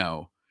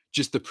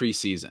 just the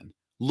preseason,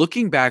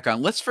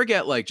 let's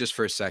forget, like, just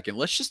for a second,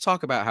 let's just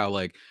talk about how,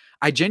 like,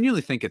 I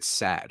genuinely think it's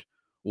sad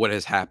what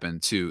has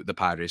happened to the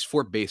Padres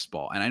for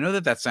baseball. And I know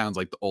that sounds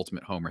like the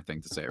ultimate homer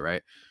thing to say,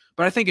 right?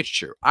 but I think it's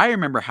true. I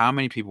remember how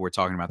many people were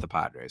talking about the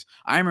Padres.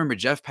 I remember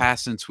Jeff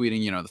Passan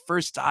tweeting, the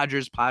first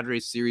Dodgers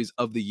Padres series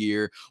of the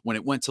year when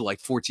it went to like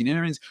 14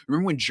 innings.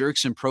 Remember when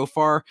Jerks and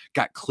Profar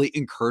got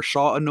Clayton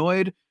Kershaw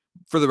annoyed?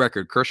 For the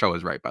record, Kershaw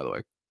was right, by the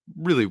way.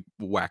 Really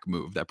whack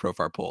move that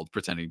Profar pulled,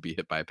 pretending to be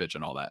hit by a pitch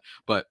and all that.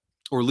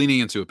 Or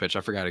leaning into a pitch.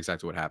 I forgot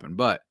exactly what happened.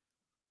 But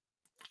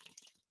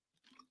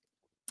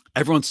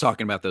everyone's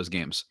talking about those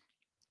games.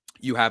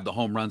 You have the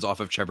home runs off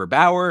of Trevor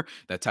Bauer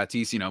that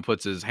Tatis,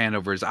 puts his hand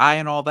over his eye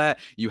and all that.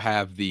 You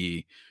have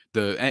the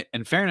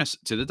in fairness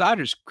to the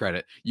Dodgers'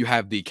 credit, you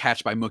have the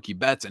catch by Mookie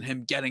Betts and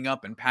him getting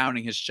up and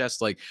pounding his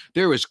chest. Like,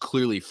 there was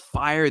clearly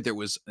fire. There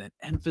was an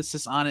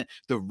emphasis on it.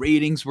 The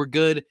ratings were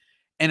good.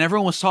 And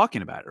everyone was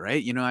talking about it,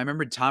 right? I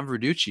remember Tom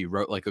Verducci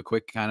wrote like a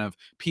quick kind of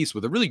piece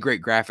with a really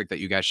great graphic that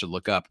you guys should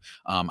look up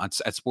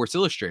at Sports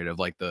Illustrated.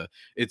 Like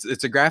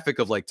it's a graphic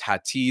of like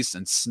Tatis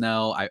and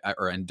Snell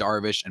and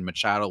Darvish and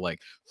Machado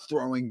like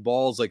throwing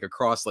balls like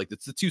across like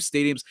it's the two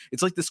stadiums.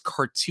 It's like this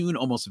cartoon,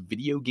 almost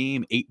video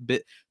game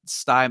 8-bit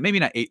style, maybe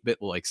not 8-bit,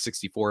 but like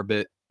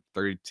 64-bit.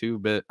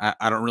 32-bit.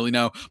 I don't really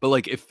know, but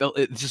like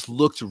it just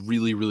looked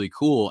really, really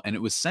cool. And it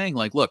was saying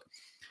like, look,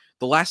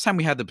 the last time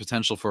we had the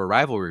potential for a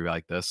rivalry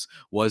like this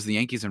was the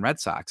Yankees and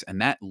Red Sox,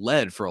 and that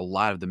led for a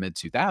lot of the mid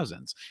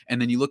 2000s.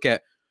 And then you look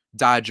at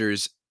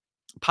Dodgers,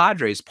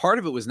 Padres, part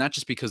of it was not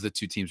just because the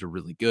two teams were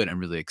really good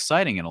and really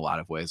exciting in a lot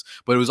of ways,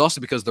 but it was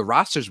also because the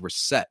rosters were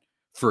set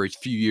for a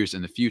few years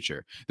in the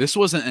future. This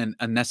wasn't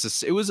a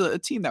necessary, it was a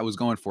team that was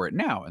going for it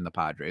now in the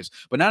Padres,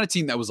 but not a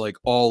team that was like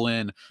all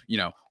in,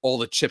 all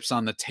the chips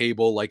on the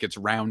table, like it's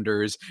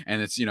Rounders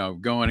and it's,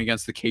 going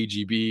against the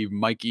KGB,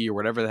 Mikey or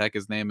whatever the heck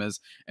his name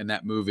is in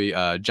that movie.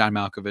 John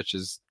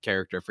Malkovich's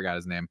character, I forgot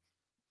his name.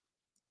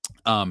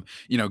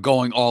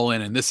 Going all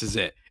in and this is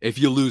it. If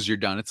you lose, you're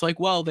done. It's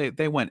like, well,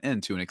 they went in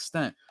to an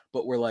extent,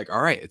 but we're like,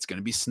 all right, it's going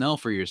to be Snell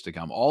for years to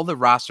come. All the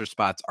roster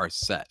spots are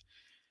set.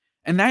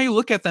 And now you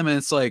look at them and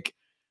it's like,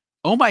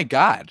 oh my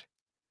God,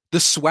 the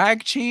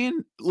swag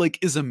chain like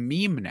is a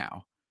meme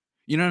now.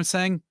 You know what I'm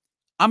saying?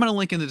 I'm going to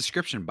link in the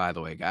description, by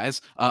the way,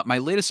 guys. My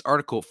latest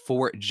article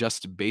for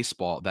Just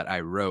Baseball that I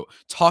wrote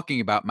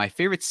talking about my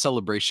favorite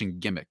celebration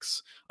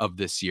gimmicks of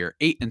this year,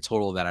 8 in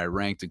total that I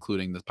ranked,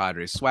 including the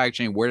Padres swag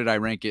chain. Where did I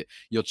rank it?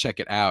 You'll check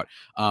it out.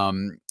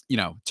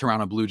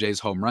 Toronto Blue Jays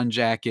home run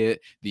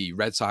jacket, the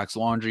Red Sox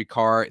laundry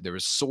cart.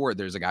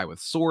 There's a guy with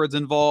swords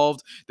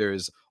involved.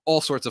 There's all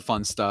sorts of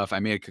fun stuff. I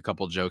made a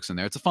couple jokes in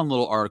there. It's a fun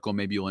little article.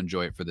 Maybe you'll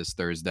enjoy it for this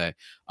Thursday.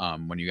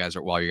 While you guys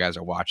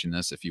are watching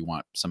this, if you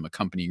want some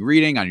accompanying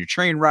reading on your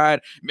train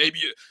ride, maybe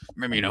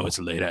it's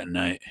late at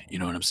night. You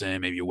know what I'm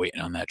saying? Maybe you're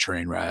waiting on that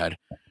train ride.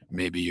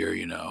 Maybe you're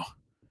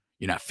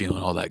not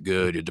feeling all that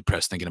good. You're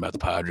depressed thinking about the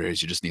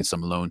Padres. You just need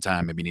some alone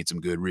time. Maybe you need some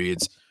good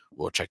reads.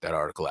 Well, check that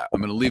article out. I'm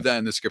going to leave that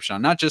in the description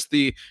on not just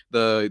the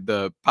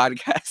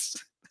podcast.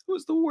 It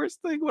was the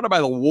worst thing. What am I,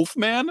 the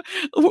Wolfman?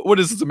 What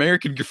is this,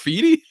 American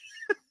Graffiti?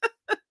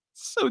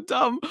 So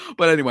dumb.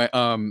 But anyway,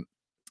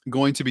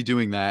 going to be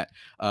doing that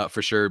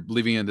for sure.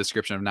 Leaving in the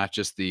description of not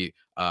just the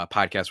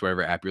podcast,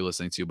 whatever app you're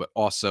listening to, but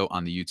also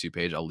on the YouTube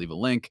page. I'll leave a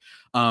link.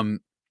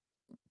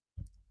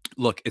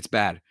 Look, it's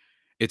bad.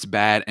 It's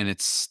bad, and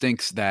it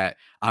stinks that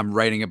I'm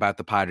writing about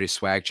the Padres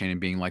swag chain and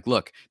being like,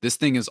 look, this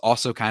thing is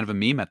also kind of a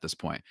meme at this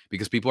point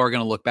because people are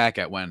going to look back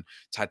at when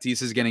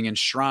Tatis is getting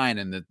enshrined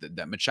and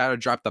that Machado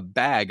dropped the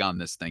bag on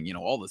this thing,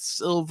 all the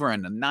silver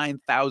and the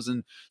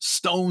 9,000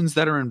 stones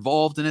that are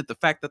involved in it. The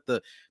fact that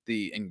the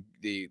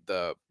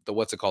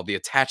what's it called? The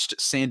attached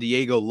San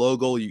Diego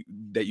logo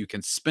that you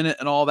can spin it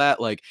and all that.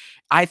 Like,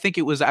 I think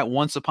it was at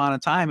once upon a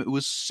time. It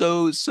was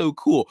so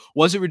cool.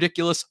 Was it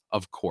ridiculous?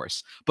 Of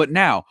course. But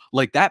now,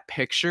 like that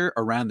picture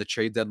around the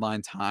trade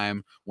deadline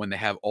time when they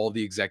have all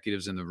the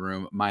executives in the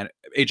room,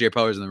 AJ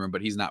Peller's in the room,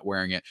 but he's not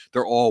wearing it.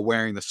 They're all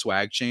wearing the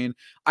swag chain.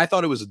 I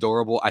thought it was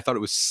adorable. I thought it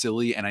was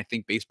silly. And I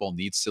think baseball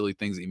needs silly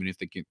things, even if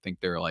they think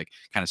they're like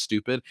kind of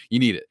stupid. You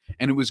need it.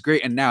 And it was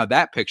great. And now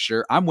that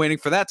picture, I'm waiting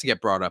for that to get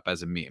brought up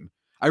as a meme.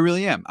 I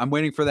really am. I'm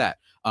waiting for that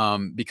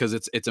because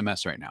it's a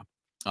mess right now.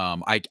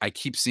 I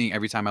keep seeing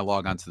every time I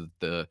log onto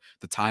the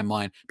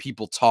timeline,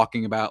 people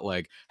talking about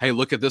like, hey,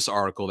 look at this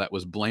article that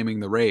was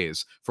blaming the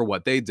Rays for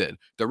what they did.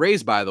 The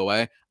Rays, by the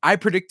way, I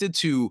predicted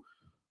to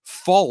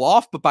fall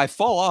off, but by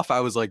fall off,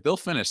 I was like, they'll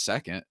finish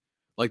second.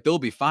 Like, they'll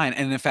be fine.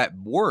 And if at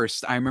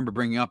worst, I remember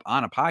bringing up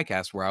on a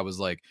podcast where I was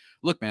like,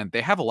 look, man,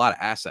 they have a lot of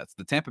assets.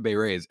 The Tampa Bay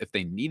Rays, if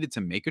they needed to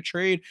make a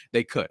trade,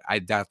 they could. I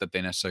doubt that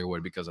they necessarily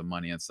would because of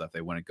money and stuff.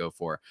 They wouldn't go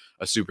for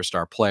a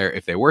superstar player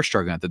if they were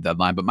struggling at the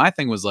deadline. But my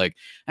thing was like,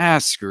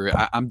 screw it.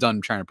 I'm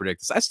done trying to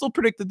predict this. I still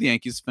predicted the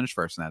Yankees to finish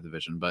first in that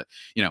division. But,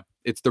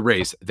 it's the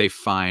Rays. They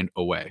find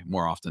a way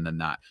more often than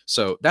not.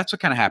 So that's what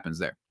kind of happens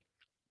there.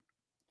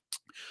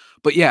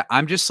 But yeah,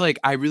 I'm just like,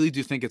 I really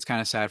do think it's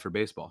kind of sad for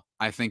baseball.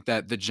 I think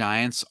that the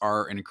Giants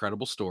are an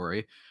incredible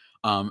story.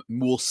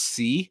 We'll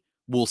see.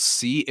 We'll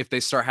see if they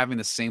start having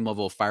the same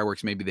level of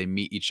fireworks. Maybe they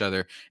meet each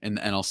other in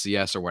the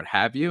NLCS or what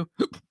have you.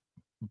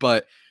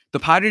 But the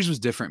Padres was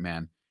different,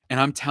 man. And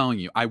I'm telling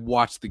you, I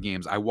watched the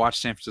games. I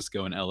watched San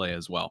Francisco and LA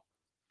as well.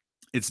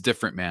 It's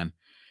different, man.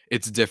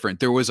 it's different.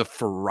 There was a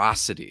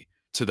ferocity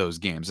to those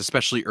games,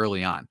 especially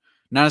early on.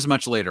 Not as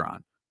much later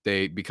on.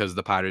 Because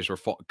the Padres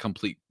were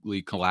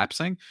completely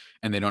collapsing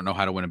and they don't know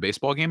how to win a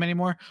baseball game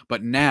anymore.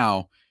 But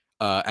now,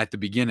 at the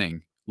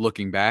beginning,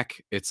 looking back,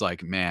 it's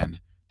like, man,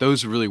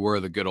 those really were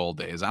the good old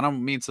days. I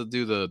don't mean to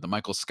do the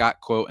Michael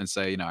Scott quote and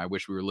say, I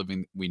wish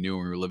we knew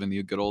we were living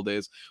the good old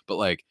days. But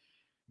like,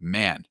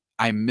 man,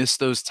 I miss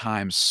those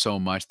times so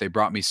much. They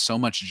brought me so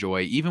much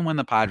joy, even when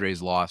the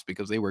Padres lost,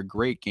 because they were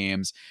great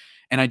games.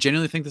 And I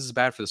genuinely think this is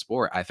bad for the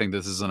sport. I think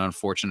this is an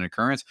unfortunate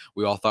occurrence.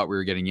 We all thought we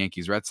were getting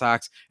Yankees, Red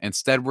Sox.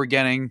 Instead, we're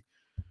getting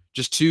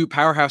just two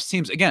powerhouse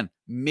teams. Again,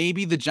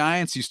 maybe the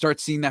Giants, you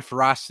start seeing that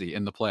ferocity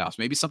in the playoffs.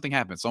 Maybe something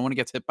happens. Someone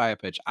gets hit by a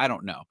pitch. I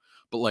don't know.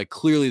 But like,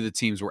 clearly the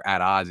teams were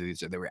at odds with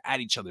each other. They were at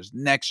each other's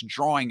necks,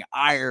 drawing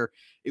ire.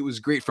 It was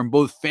great from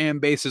both fan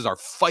bases, are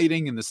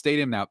fighting in the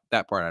stadium. Now,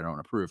 that part I don't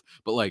approve.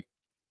 But like,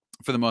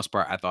 for the most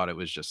part, I thought it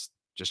was just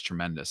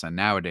tremendous. And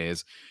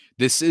nowadays,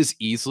 this is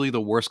easily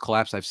the worst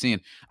collapse I've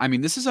seen. I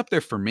mean, this is up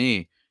there for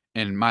me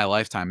in my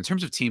lifetime in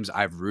terms of teams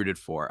I've rooted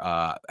for.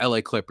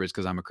 LA Clippers,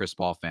 because I'm a Chris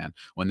Paul fan,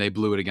 when they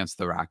blew it against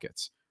the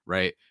Rockets,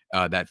 right?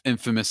 That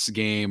infamous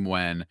game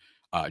when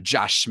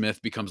Josh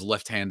Smith becomes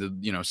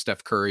left-handed,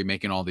 Steph Curry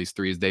making all these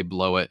threes, they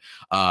blow it.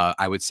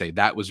 I would say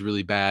that was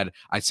really bad.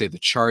 I'd say the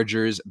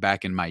Chargers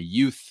back in my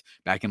youth,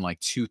 back in like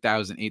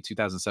 2008,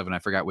 2007, I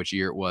forgot which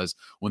year it was,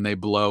 when they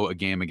blow a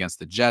game against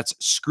the Jets.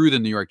 Screw the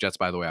New York Jets,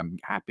 by the way. I'm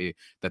happy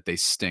that they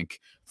stink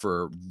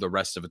for the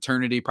rest of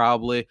eternity,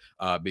 probably,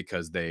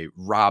 because they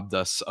robbed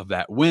us of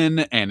that win,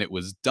 and it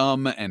was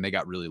dumb, and they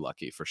got really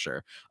lucky for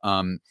sure.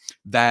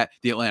 That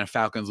the Atlanta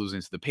Falcons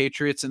losing to the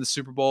Patriots in the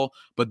Super Bowl,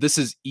 but this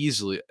is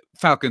easily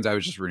Falcons. I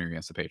was just rooting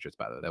against the Patriots,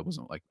 by the way. That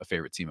wasn't like a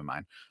favorite team of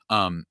mine.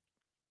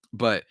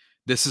 But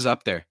this is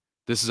up there.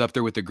 This is up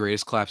there with the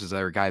greatest collapses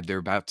ever. Guy,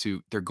 they're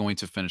going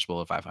to finish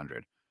below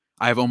 500.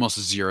 I have almost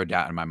zero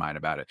doubt in my mind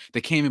about it.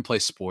 They can't even play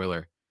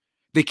spoiler.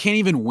 They can't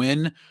even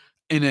win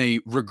in a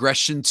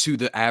regression to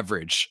the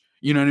average.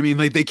 You know what I mean?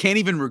 Like, they can't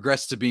even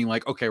regress to being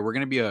like, okay, we're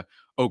going to be a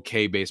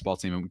okay baseball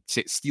team and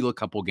steal a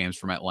couple games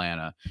from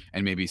Atlanta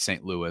and maybe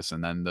St. Louis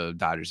and then the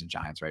Dodgers and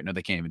Giants, right? No,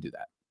 they can't even do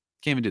that.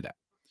 Can't even do that.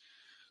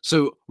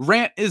 So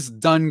rant is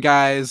done,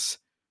 guys.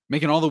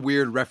 Making all the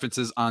weird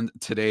references on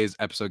today's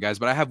episode, guys.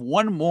 But I have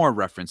one more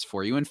reference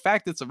for you. In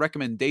fact, it's a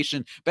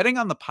recommendation. Betting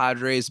on the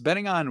Padres,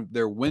 betting on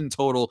their win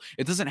total.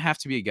 It doesn't have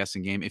to be a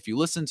guessing game. If you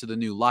listen to the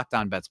new Locked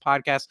On Bets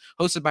podcast,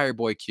 hosted by your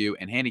boy Q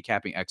and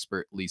handicapping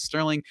expert Lee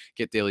Sterling,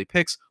 get daily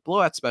picks,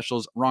 blowout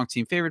specials, wrong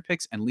team favorite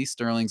picks, and Lee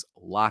Sterling's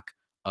lock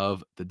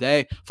of the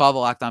day. Follow the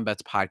Locked On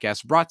Bets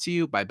podcast, brought to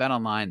you by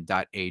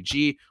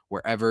betonline.ag,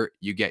 wherever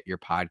you get your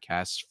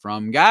podcasts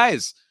from,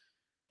 guys.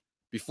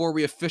 Before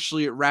we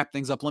officially wrap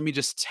things up, let me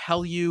just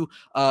tell you,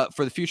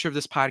 for the future of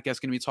this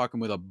podcast, going to be talking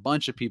with a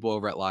bunch of people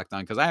over at Locked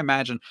On, because I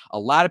imagine a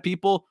lot of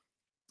people,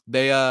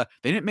 they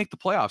didn't make the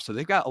playoffs, so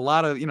they've got a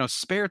lot of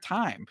spare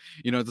time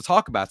to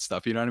talk about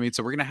stuff. You know what I mean?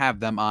 So we're gonna have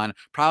them on.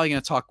 Probably gonna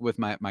talk with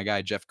my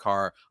guy Jeff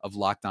Carr of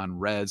Locked On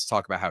Reds,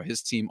 talk about how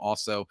his team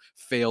also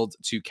failed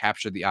to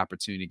capture the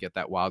opportunity to get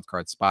that wild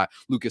card spot.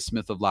 Lucas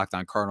Smith of Locked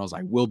On Cardinals,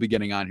 I will be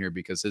getting on here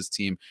because his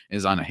team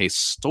is on a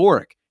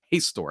historic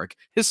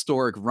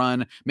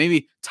run.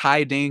 Maybe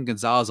Ty Dane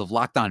Gonzalez of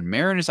Locked On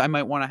Mariners I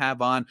might want to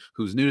have on,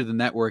 who's new to the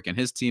network, and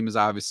his team is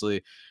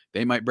obviously,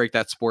 they might break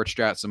that sports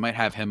drought, so might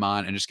have him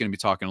on and just going to be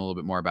talking a little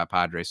bit more about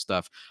Padres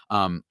stuff.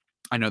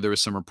 I know there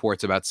was some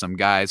reports about some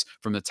guys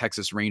from the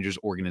Texas Rangers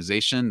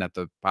organization that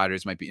the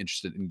Padres might be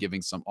interested in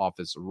giving some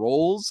office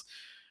roles.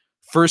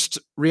 First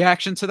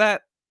reaction to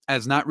that,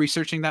 as not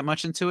researching that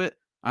much into it,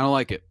 I don't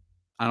like it.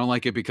 I don't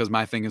like it because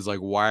my thing is like,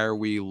 why are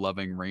we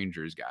loving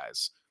Rangers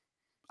guys?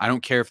 I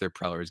don't care if they're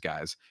Prellers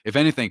guys. If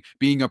anything,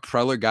 being a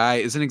Preller guy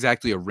isn't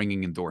exactly a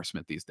ringing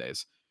endorsement these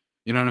days.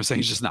 You know what I'm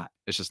saying? It's just not.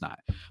 It's just not.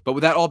 But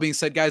with that all being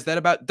said, guys, that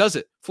about does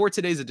it for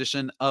today's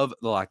edition of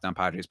the Locked On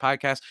Padres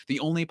podcast, the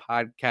only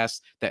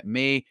podcast that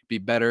may be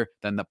better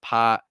than the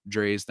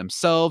Padres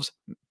themselves.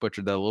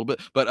 Butchered that a little bit.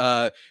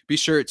 But be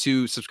sure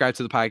to subscribe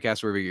to the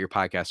podcast wherever you get your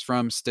podcasts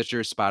from: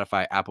 Stitcher,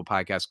 Spotify, Apple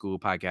Podcasts, Google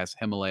Podcasts,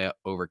 Himalaya,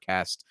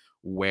 Overcast,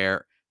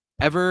 wherever.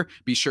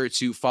 Be sure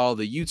to follow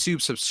the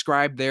YouTube,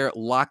 subscribe there,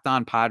 Locked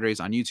On Padres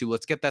on YouTube.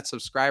 Let's get that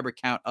subscriber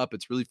count up.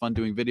 It's really fun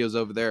doing videos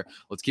over there.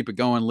 Let's keep it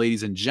going,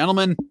 ladies and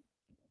gentlemen.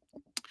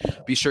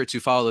 Be sure to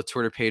follow the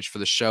Twitter page for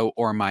the show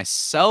or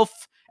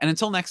myself. And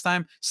until next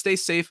time, stay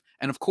safe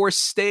and, of course,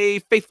 stay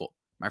faithful.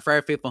 My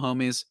Friar Faithful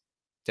homies,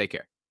 take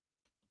care.